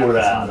it, He pulled grabbed it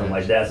it out. some I'm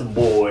like, bitch. "That's a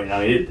boy." And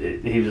I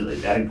mean, he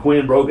was. And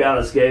Quinn broke out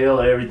a scale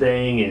and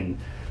everything, and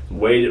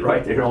weighed it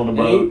right there on the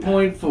boat.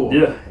 8.4.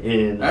 Yeah,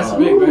 and That's a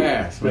big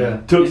bass, man. Yeah.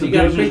 took And some you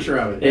got a pictures, picture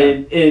of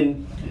it. Yeah.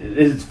 and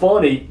it's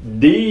funny.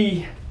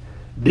 D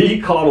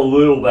caught a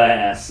little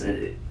bass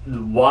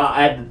while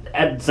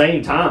at the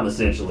same time,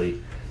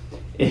 essentially,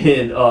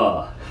 and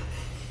Oh,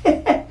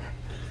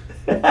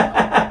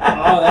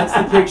 that's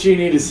the picture you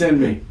need to send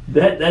me.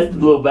 that's the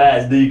little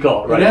bass D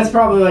caught, right? And that's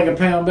probably like a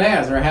pound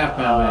bass or a half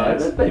pound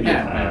bass. That's maybe a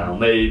Half pound,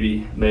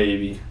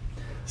 maybe.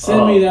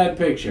 Send me that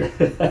picture.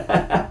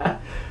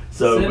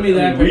 So Send me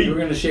that I mean, picture. We're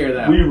going to share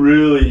that. we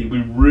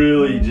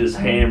really just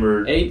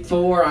hammered.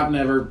 8.4. I've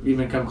never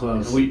even come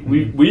close. We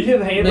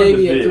have hammered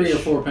Maybe the a fish. 3 or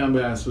 4 pound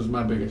bass was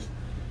my biggest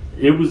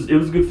It was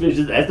a good fish.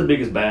 That's the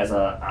biggest bass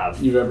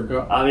I've. you've ever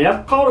caught. I mean,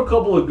 I've caught a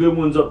couple of good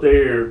ones up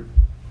there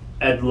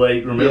at the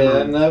lake. Remember? Yeah,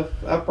 and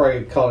I've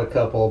probably caught a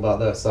couple about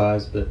that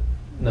size, but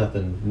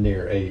nothing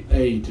near 8.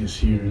 8 is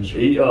huge.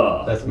 He,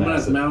 That's When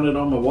it's massive. mounted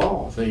on my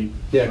walls. 8.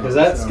 Yeah, because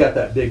that's So- got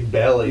that big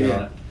belly Yeah.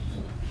 on it.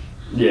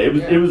 yeah,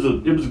 it was a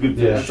good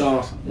Yeah. fish. That's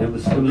awesome. It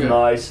was Good.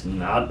 nice,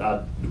 and I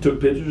took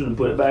pictures and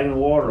put it back in the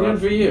water. Good I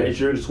for you. Made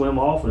sure to swim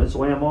off, and it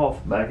swam off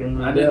back in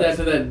the I did that depths.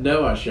 to that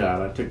doe I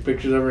shot. I took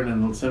pictures of her and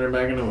then sent her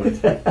back in the woods.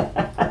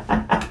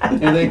 And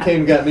then came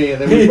and got me,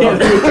 and then we Yeah,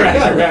 we tracked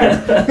her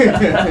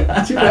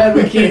back. Too bad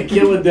we can't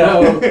kill a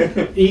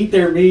doe, eat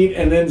their meat,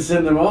 and then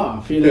send them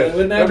off. You know,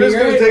 wouldn't that I'm be just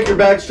going great? to take your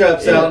back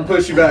straps Yeah. out and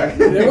push you back.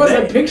 There was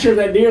a picture of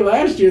that deer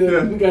last year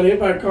that got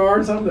hit by a car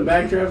or something. The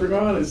back straps are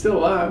gone. It's still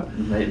alive.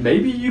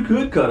 Maybe you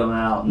could cut them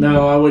out.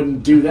 No, I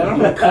wouldn't do that. I'm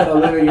gonna cut a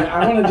living.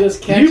 I want to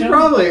just catch You them.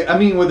 probably, I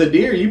mean, with a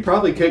deer, you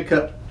probably could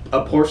cut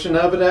a portion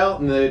of it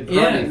out, and they'd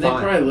Yeah, probably they be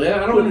fine. probably live.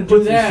 I don't want to Put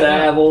do some that.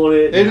 salve on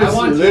it. It I just,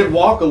 want to- they'd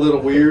walk a little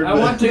weird. I but-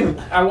 want to.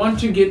 I want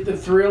to get the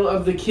thrill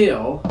of the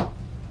kill,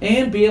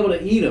 and be able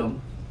to eat them,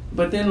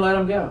 but then let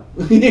them go.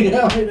 You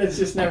know, that's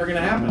just never going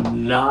to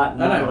happen. Not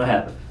going to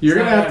happen. You're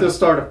It's gonna not have to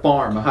start a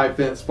farm, a high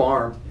fence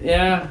farm,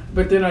 Yeah,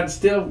 but then I'd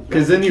still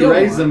because then you kill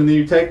raise one. them and then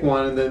you take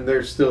one and then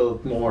there's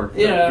still more.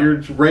 Yeah. You're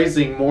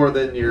raising more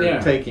than you're Yeah.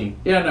 taking.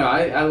 Yeah, no,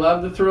 I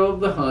love the thrill of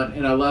the hunt,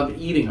 and I love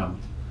eating them.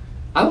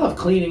 I love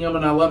cleaning them,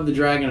 and I love the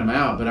dragging them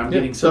out. But I'm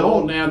getting so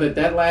old now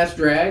that last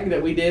drag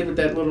that we did with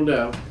that little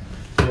doe,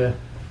 Yeah.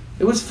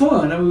 it was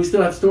fun. I mean, we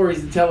still have stories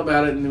to tell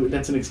about it, and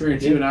that's an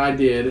experience you and I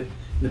did in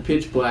the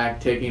pitch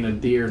black, taking a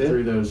deer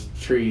through those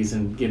trees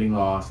and getting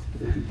lost.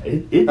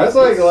 That's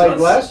like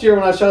last year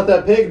when I shot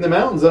that pig in the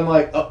mountains. I'm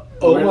like, oh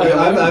Where my! the hell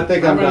am I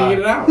think I'm gonna dying. get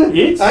it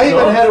out. I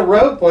even had a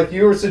rope, like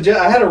you were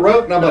suggesting. I had a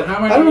rope, and I'm like, How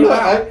am I I gonna don't know.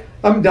 get it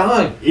out? I'm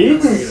dying.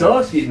 It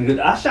sucks getting good.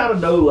 I shot a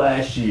doe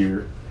last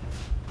year,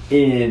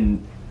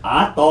 and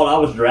I thought I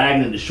was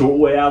dragging it the short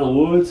way out of the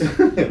woods.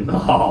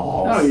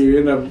 Oh, you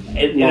end up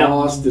And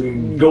lost I'm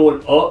and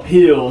going up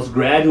hills,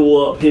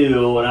 gradual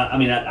uphill, and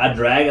I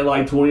drag it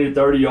like 20 to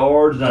 30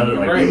 yards, and I was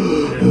like, Great.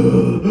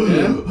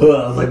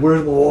 I was like,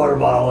 where's my water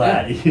bottle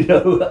at? You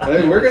know?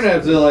 Hey, we're gonna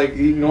have to like.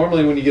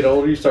 Normally, when you get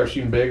older, you start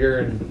shooting bigger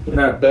and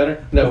No.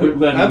 better. No, We're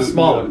gonna I'm do-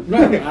 smaller. No,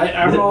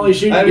 I'm only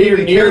shooting I need deer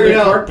to near carry the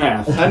out- cart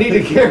path. I need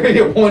to carry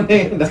it one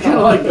hand. It's kind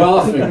of like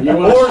golfing. You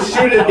want Or to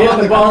shoot it hit on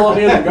the the ball cart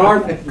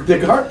near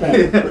the cart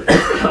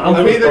path.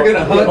 I'm either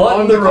gonna hunt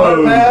on the cart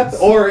road path,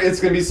 or it's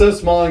gonna be so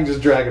small I can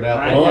just drag it out.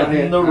 I- One on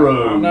hand. the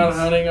road. I'm not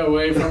hunting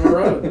away from a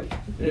road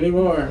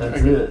anymore.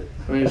 That's it.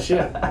 I mean,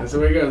 shit. That's the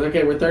way it goes.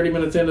 Okay, we're 30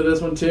 minutes into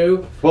this one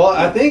too. Well,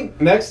 I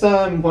think next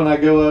time when I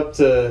go up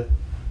to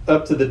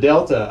the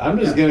Delta, I'm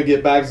just gonna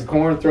get bags of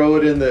corn, throw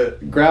it in the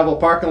gravel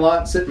parking lot,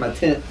 and sit in my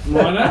tent.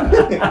 Why not?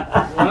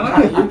 Why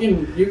not?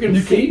 You can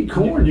feed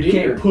corn. You deer.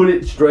 can't put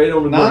it straight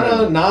on the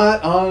ground.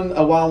 Not on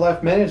a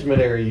wildlife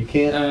management area. You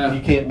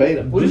can't bait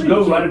them. What do Just you mean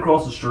go you right can't?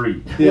 across the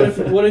street.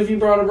 What if you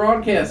brought a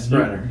broadcast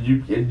spreader?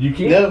 You can't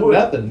No, put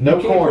nothing. No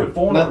you can't corn. put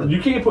corn. Nothing.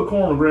 You can't put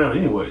corn on the ground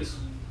anyways.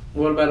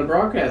 What about a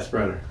broadcast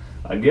spreader?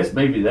 I guess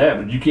maybe that,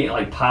 but you can't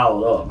like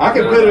pile it up. I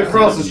could put it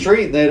across the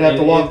street, and they'd have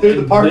to walk through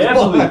the parking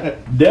lot.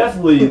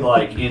 Definitely,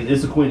 like in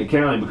Issaquah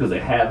County, because they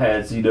have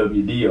had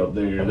CWD up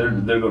there.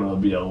 They're going to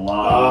be a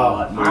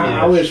lot more.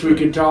 I wish we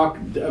could talk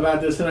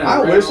about this tonight.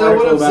 I read wish an I would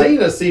article have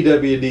about- seen a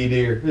CWD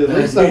deer. At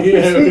least I would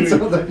have seen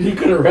something. You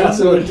could have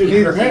wrestled it to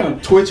the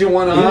ground. Twitching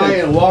one eye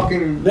and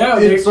walking No,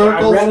 in I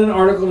circles. read an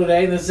article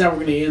today, and this is how we're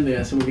going to end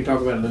this, and we can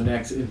talk about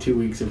it in 2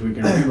 weeks if we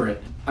can remember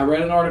it. I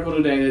read an article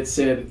today that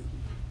said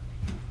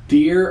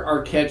deer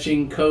are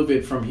catching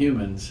COVID from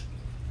humans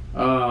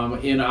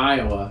in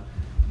Iowa,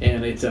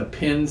 and it's a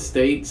Penn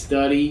State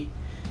study.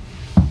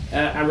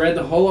 I read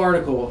the whole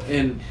article,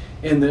 and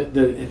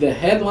the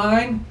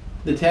headline,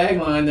 the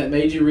tagline that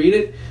made you read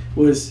it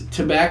was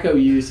tobacco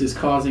use is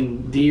causing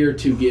deer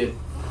to get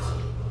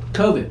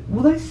COVID.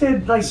 Well, they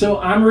said like So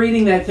I'm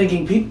reading that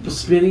thinking people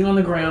spitting on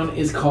the ground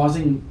is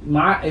causing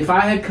if I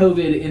had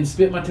COVID and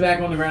spit my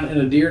tobacco on the ground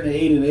and a deer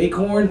ate an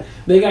acorn,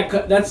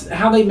 that's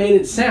how they made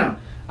it sound.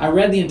 I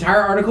read the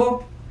entire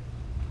article.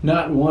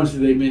 Not once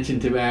did they mention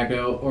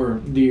tobacco or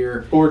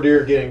deer. Or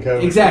deer getting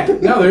COVID. Exactly.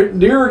 No,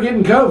 deer are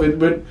getting COVID,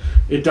 but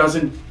it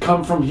doesn't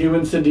come from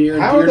humans to deer.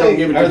 And How deer are don't they?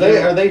 give it Are to they?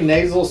 deer. Are they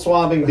nasal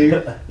swabbing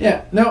deer?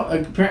 Yeah. No.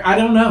 I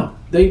don't know.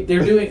 They're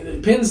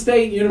doing Penn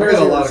State I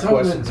University. got a lot of something-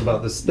 questions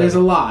about this. There's a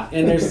Stuff. lot,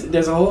 and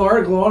there's a whole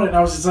article on it, and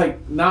I was just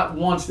like, not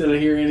once did I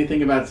hear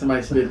anything about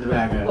somebody spitting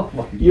tobacco.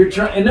 You're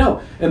trying, and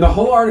no, and the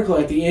whole article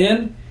at the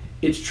end,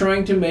 it's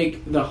trying to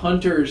make the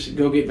hunters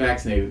go get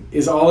vaccinated.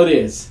 Is all it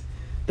is.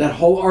 That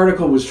whole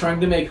article was trying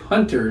to make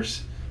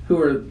hunters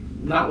who are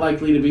not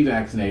likely to be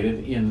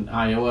vaccinated in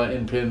Iowa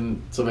and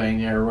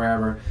Pennsylvania or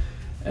wherever,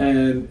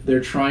 and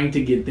they're trying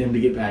to get them to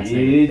get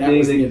vaccinated. That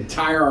was the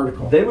entire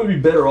article. they would be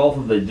better off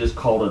if they just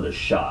called it a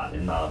shot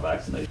and not a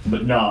vaccination.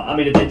 But no, I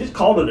mean, if they just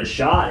called it a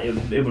shot,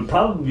 it would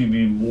probably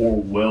be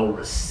more well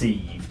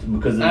received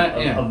because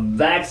a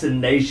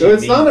vaccination. So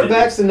it's means not a that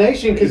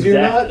vaccination because you're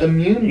not Exactly.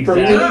 immune from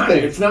Exactly.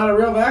 anything. It's not a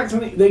real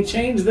vaccine. They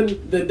changed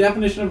the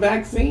definition of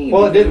vaccine.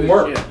 Well, it didn't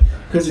work.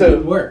 Because So- it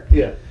didn't work.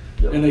 Yeah.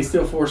 And they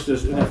still forced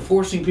us, and they're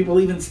forcing people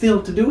even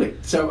still to do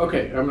it. So,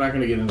 okay, I'm not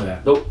going to get into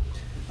that. Nope.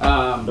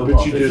 But But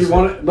you if just- you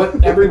want,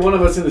 but every one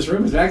of us in this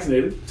room is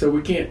vaccinated, so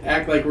we can't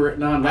act like we're I'm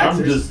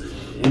non-vaxxers. just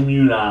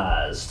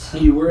immunized.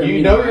 You were.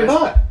 You know you're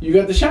immunized. not. You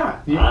got the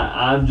shot.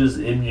 I'm just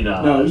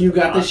immunized. No, you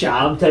got the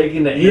shot. I'm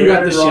taking the You got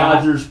Aaron the shot.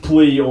 Rodgers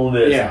plea on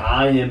this. Yeah.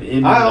 I am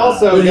immunized. I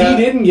also But got-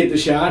 he didn't get the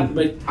shot.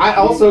 But I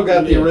also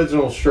got the Yeah.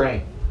 original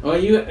strain, Well,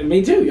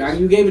 me too.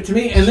 You gave it to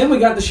me, and then we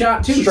got the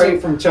shot too.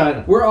 straight so from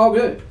China. we're all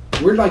good.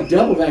 We're like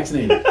double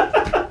vaccinated.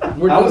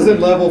 I was in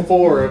level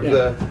 4 of Yeah.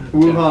 the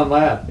Wuhan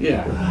lab.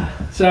 Yeah.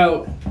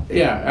 So,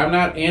 yeah, I'm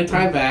not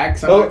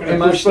anti-vax. I'm Oh, not gonna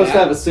am I push supposed that. to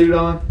have a suit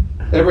on?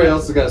 Everybody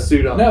else has got a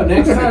suit on. No,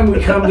 next time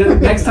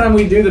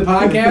we do the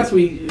podcast,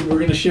 we're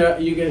gonna show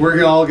you.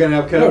 We're all gonna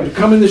have No, to COVID.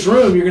 come in this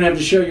room, you're gonna have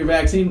to show your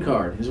vaccine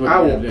card. Is what I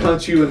you're will gonna do.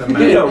 punch you in the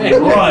mouth. Yeah,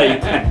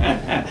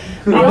 right.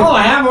 We all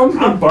have them.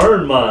 I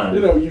burned mine. You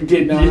know, you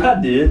did not. Yeah,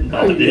 I did. No,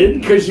 I you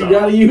didn't. because you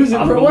got to use it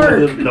I'm for going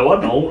work. no,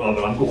 I don't. I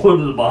mean, I'm going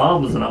to the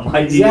Bahamas and I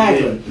might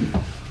Exactly. need it.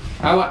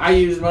 I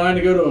used mine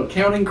to go to a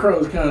Counting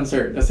Crows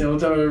concert. That's the only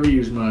time I've ever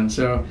used mine.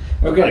 So,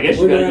 okay. I guess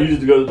you got to use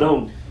it to go to the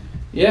Dome.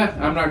 Yeah,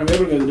 I'm not going to be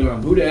able to go to the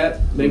Dome. Who dat?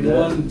 They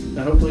won.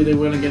 Hopefully they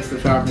win against the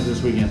Falcons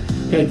this weekend.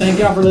 Okay, thank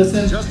y'all for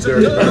listening.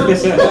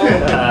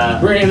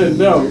 Brandon,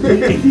 no.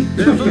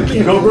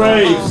 Go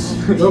Braves.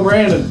 Go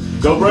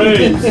Brandon. Go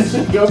Braves.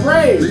 Go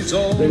Braves.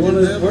 They won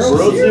the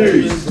World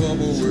Series.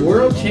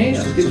 World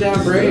champs. Good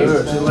job, Braves.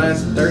 Sure. The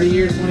last 30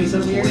 years,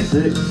 20-something years.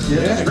 6.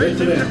 Yeah, good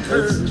for them.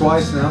 It's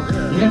twice now.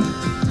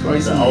 Yeah.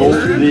 Twice The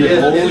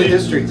in only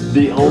history.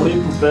 The only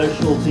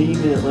professional team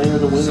in Atlanta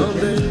to win a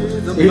championship.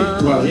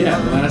 Well, yeah,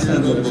 the last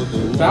time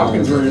the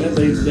Falcons were in it,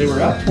 they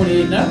were up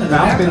 28-0.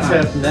 Falcons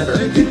have never.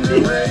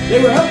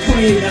 They were up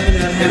 28-0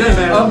 at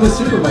halftime of the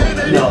Super Bowl.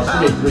 No,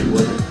 it's 23,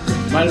 wasn't it?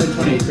 Might have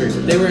been 28-3,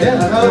 but they were Yeah,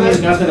 up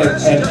 28-0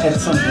 at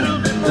some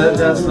point.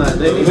 That's not.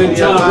 They need to When be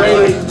Tom up by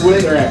Brady like,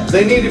 with their ass.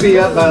 they need to be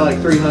up by like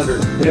 300.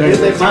 If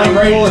they Tom might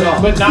Brady, pull it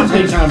off. but not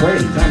pay Tom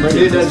Brady. Tom Brady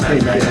It doesn't pay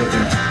pay.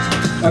 back.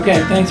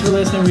 Okay, thanks for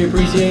listening. We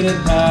appreciate it.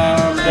 Stay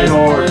As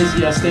hard. always,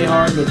 yeah, stay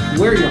hard, but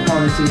wear your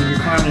harnesses when you're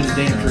climbing a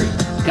damn tree.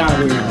 Gotta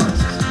wear your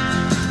harnesses.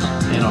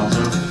 And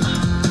also,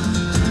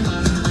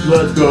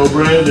 Let's go,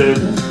 Brandon.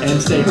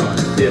 and stay hard.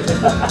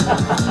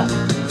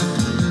 Yeah.